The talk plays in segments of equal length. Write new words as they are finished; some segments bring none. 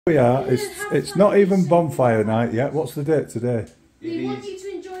We are. It's not even bonfire night yet. What's the date today? We want you to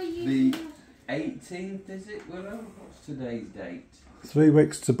enjoy the 18th, is it, Willow? What's today's date? 3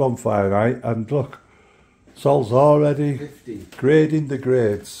 weeks to bonfire night, and look, Sol's already 50. grading the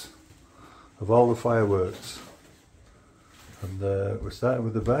grades of all the fireworks. And we're starting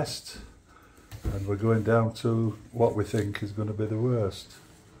with the best, and we're going down to what we think is going to be the worst.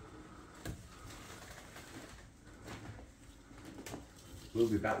 We'll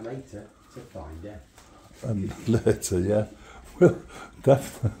be back later to find out. And later, yeah,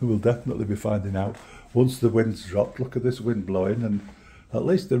 we'll definitely be finding out once the wind's dropped. Look at this wind blowing, and at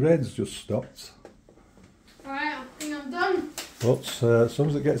least the rain's just stopped. Alright, I think I'm done. But as soon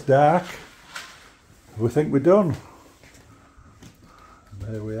as it gets dark, we think we're done. And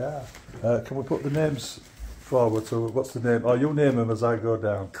there we are. Can we put the names forward? So what's the name? Oh, you name them as I go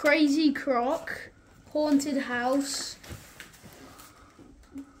down. Crazy Croc, Haunted House,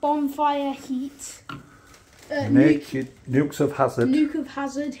 Bonfire Heat, Naked Nukes of Hazard. Nuke of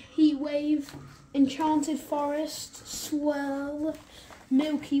Hazard, Heat Wave, Enchanted Forest, Swirl,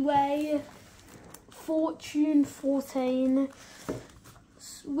 Milky Way, Fortune 14,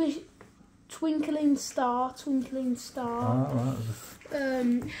 Twinkling Star, Ah,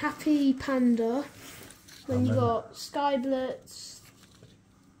 right. Happy Panda. Then you got Sky Blitz,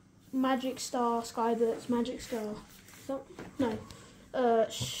 Magic Star, Sky Blitz, Magic Star. No.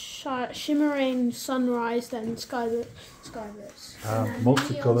 Shimmering Sunrise, then Sky Blitz. And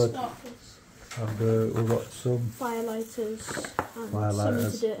multicoloured. And we've got some Firelighters and Firelighters.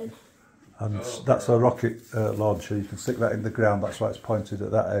 something to do it in. And that's a rocket launcher. You can stick that in the ground. That's why it's pointed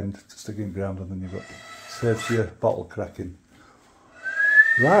at that end to stick in ground, and then you've got saves your bottle cracking.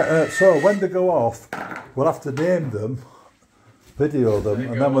 Right. So when they go off, we'll have to name them, video them,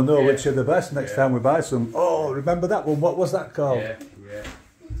 and then we'll know which are the best next time we buy some. Oh, remember that one? What was that called?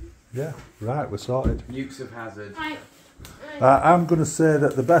 Yeah. Right. We're sorted. Nukes of Hazard. I'm going to say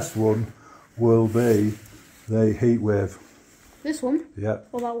that the best one will be the Heat Wave. This one? Yeah.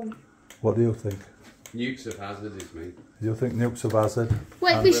 Or that one? What do you think? Nukes of Hazard is me. You think Nukes of Hazard?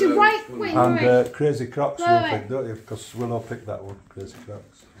 Wait, and we should write. Wait. Crazy Crocs, Wait. you think, don't you? Because we'll all pick that one, Crazy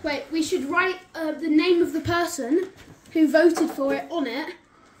Crocs. Wait, we should write the name of the person who voted for it on it,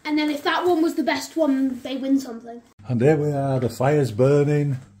 and then if that one was the best one, they win something. And here we are, the fire's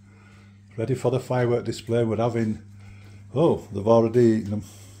burning, ready for the firework display. We're having, oh, they've already eaten them.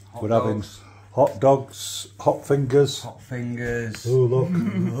 We're having hot dogs, hot fingers. Hot fingers. Oh, look.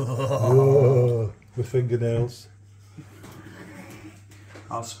 Oh, with fingernails.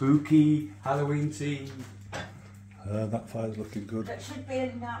 Our spooky Halloween tea. That fire's looking good. That should be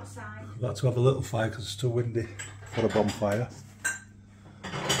in outside. We've got to have a little fire because it's too windy for a bonfire.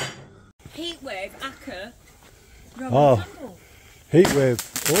 Heatwave, Acker, Oh. Candle. Heat wave.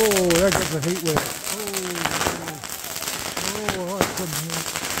 Oh, there goes the heat wave. Oh, that's come here.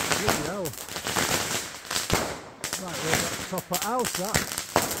 Bloody hell. Right, we're at the top of the house, that.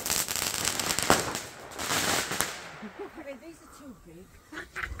 I mean, these are too big.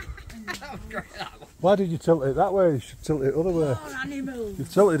 That was great, that one. Why did you tilt it that way? You should tilt it the other way. Oh, animals.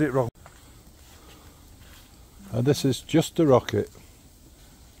 You've tilted it wrong. And this is just a rocket.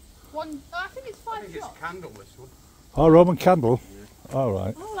 I think it's 5 I think it's shots. candle, this one. Oh, Roman candle. Yeah. All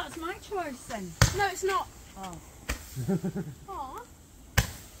right. Oh, that's my choice then. No, it's not. Oh. Aw.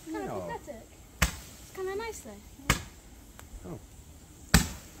 Kind No. of pathetic. It's kind of nice though. Oh.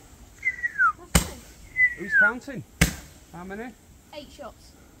 That's nice. Who's counting? How many? 8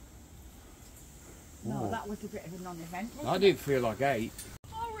 shots. No, that was a bit of a non-event. I didn't feel like 8.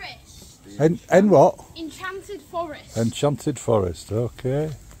 Forest. And what? Enchanted Forest. Enchanted Forest.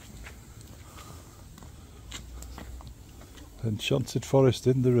 Okay. Enchanted Forest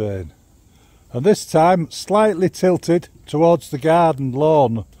in the rain. And this time slightly tilted towards the garden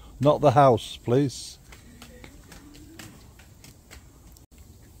lawn, not the house, please.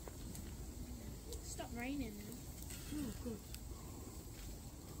 Stop raining now. Oh,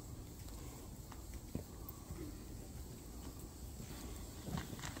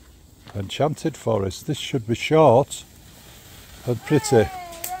 good. Enchanted Forest. This should be short and pretty.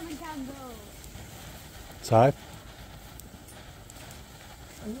 Hey, Roman candle. Type.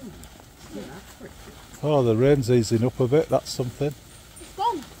 Oh, the rain's easing up a bit. That's something. It's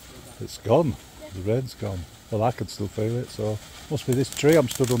gone. It's gone. The rain's gone. Well, I can still feel it, so must be this tree I'm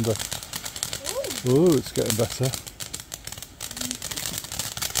stood under. Ooh, it's getting better.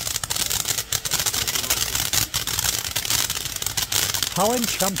 How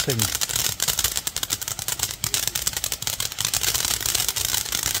enchanting.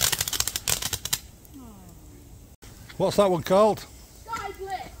 What's that one called? Sky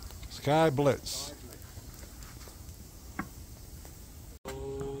Blitz. Sky Blitz.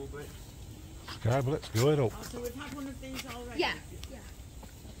 Sky Blitz going up. Oh, so we've had one of these already? Yeah.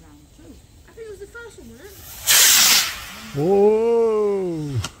 Round two. I think it was the first one, wasn't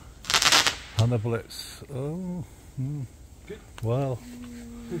Whoa! it? And a Blitz. Oh. Well.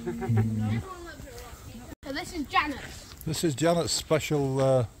 So this is Janet's. This is Janet's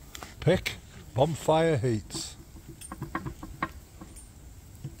special pick. Bonfire Heats.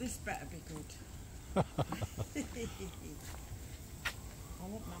 This better be good. I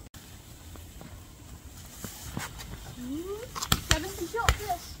want that. 70 shots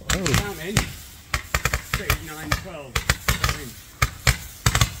this. Oh. Counting. 6, 9, 12.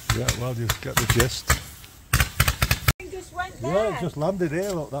 Yeah, well, you get the gist. It just went there. Yeah, it just landed here,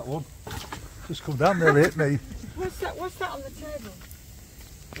 look, that one. Just come down there, hit me. What's that on the table?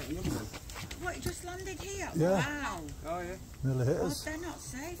 What, it just landed here? Yeah. Wow. Oh yeah. Nearly hit Oh, us. they're not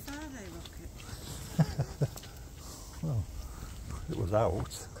safe, are they, Rocket? Well, it was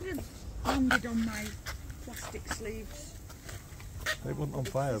out. Could have landed on my plastic sleeves. It wasn't on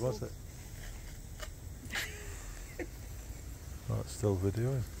fire, was it? Oh, it's still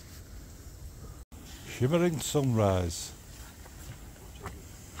videoing. Shimmering sunrise.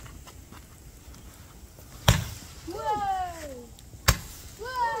 Whoa!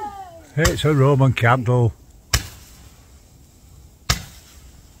 Whoa! It's a Roman candle. Might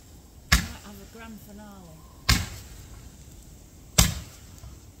have a grand finale.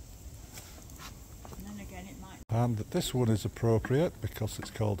 And then again it might. And this one is appropriate because it's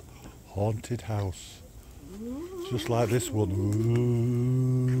called Haunted House. Just like this one.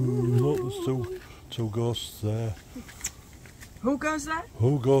 Ooh, look, there's two ghosts there. Who goes there?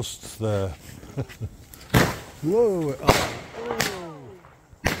 Who ghosts there? Whoa! Oh.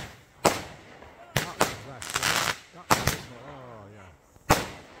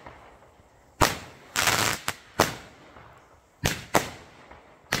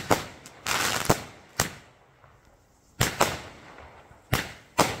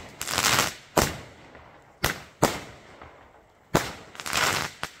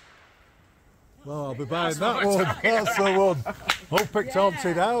 Well, I'll be buying that one. That's the one. Who picked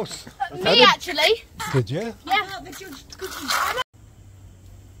Haunted House? Me, actually. Did you? Yeah. Oh, the judge couldn't. I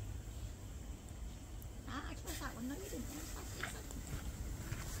chose that one. No, you didn't.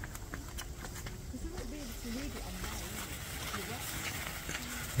 Because they won't be able to read it on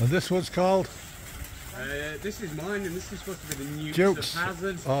there. And this one's called This is mine, and this is supposed to be the Nukes Dukes. of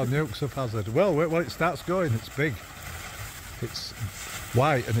Hazzard. Oh, Nukes of Hazzard. Well, when it starts going, it's big. It's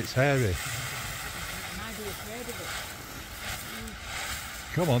white and it's hairy. I might be afraid of it.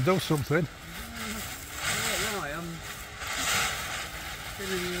 Come on, do something. Right, I'm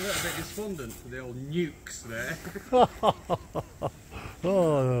feeling a little bit despondent for the old nukes there. Oh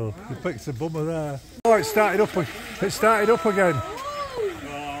no, you picked the bummer there. Oh, it started up. It started up again.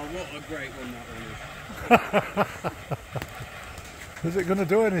 Oh, what a great one that one is. Is it going to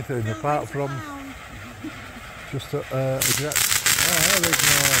do anything apart from just a eject? Oh, there we go.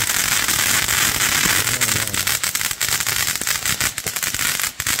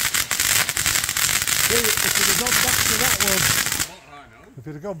 See, if you'd have gone back to that one, if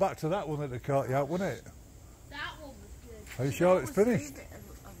you'd have gone back to that one, it'd have caught you out, wouldn't it? That one was good. Are you sure it's finished?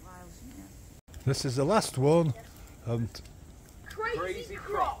 This is the last one, and Crazy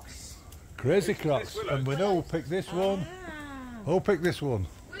Crocs. Crazy Crocs, and we know who picked this one. Who picked this one?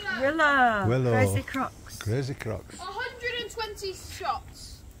 Willow. Willow. Crazy Crocs. Crazy Crocs. 120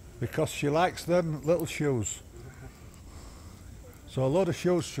 shots. Because she likes them little shoes. So a load of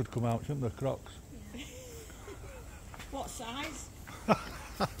shoes should come out, shouldn't there, Crocs? What size?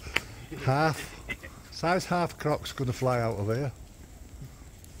 Half. Size half Crocs going to fly out of here.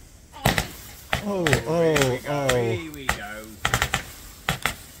 Oh, oh, oh. Here we go.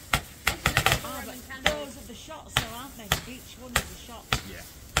 Oh, but those are the shots though, aren't they? Each one is a shot. Yeah.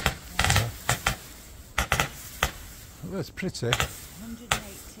 That's pretty.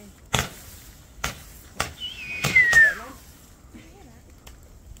 180.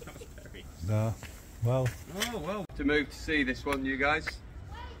 No. Well, Oh well. To move to see this one, you guys.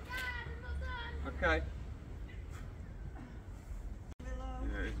 Okay. Yeah,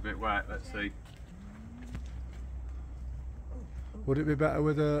 it's a bit wet. Let's see. would it be better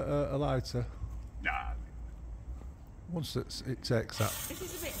with a lighter? Nah. Once it takes that. This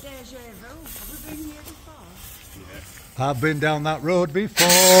is a bit deja vu. Have we been here before? Yeah. I've been down that road before.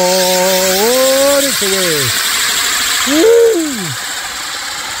 Oh, it's away. Woo!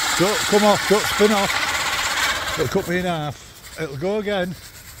 Don't come off, don't spin off. It'll cut me in half. It'll go again. Wait.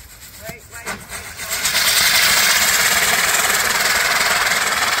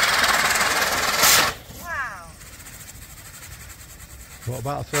 What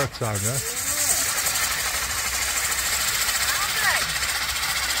about a third time, yeah?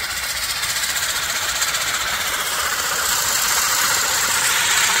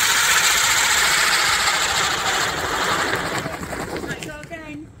 Let's go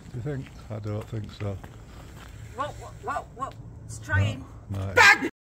again. Do you think? I don't think so. Whoa, whoa, whoa, whoa. It's trying. No.